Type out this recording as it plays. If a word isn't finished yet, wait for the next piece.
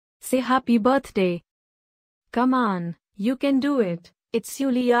say happy birthday. Come on, you can do it. It's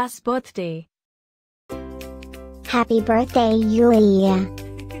Yuliya's birthday. Happy birthday, Yuliya.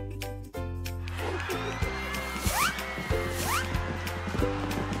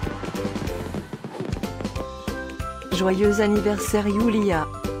 Joyeux anniversaire, Yuliya.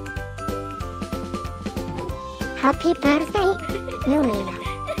 Happy birthday, Yuliya.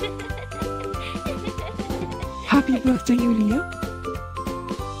 Happy birthday, Yuliya.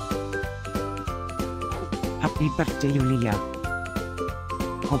 Happy birthday, Yuliya.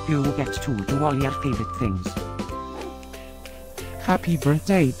 Hope you get to do all your favorite things. Happy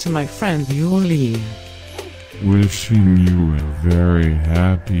birthday to my friend Yuliya. Wishing you a very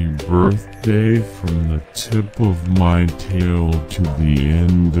happy birthday from the tip of my tail to the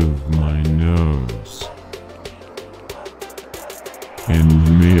end of my nose. And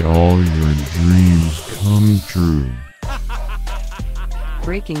may all your dreams come true.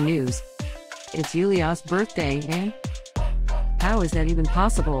 Breaking news. It's Yuliya's birthday, and how is that even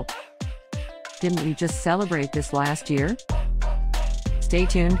possible? Didn't we just celebrate this last year? Stay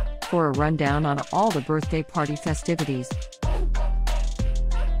tuned for a rundown on all the birthday party festivities.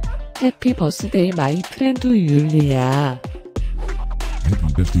 Happy birthday, my friend Yuliya.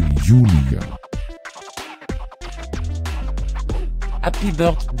 Happy birthday, Yuliya. Happy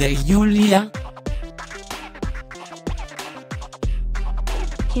birthday, Yuliya.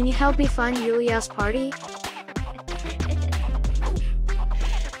 Can you help me find Yuliya's party?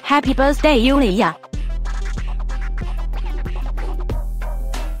 Happy birthday, Yuliya.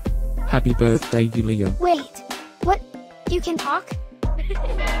 Happy birthday, Yuliya. Wait, what? You can talk?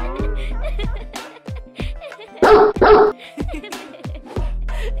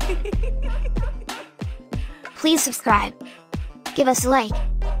 Please subscribe, give us a like,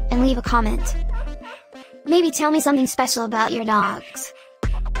 and leave a comment. Maybe tell me something special about your dogs.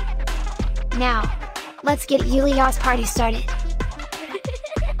 Now, let's get Yuliya's party started.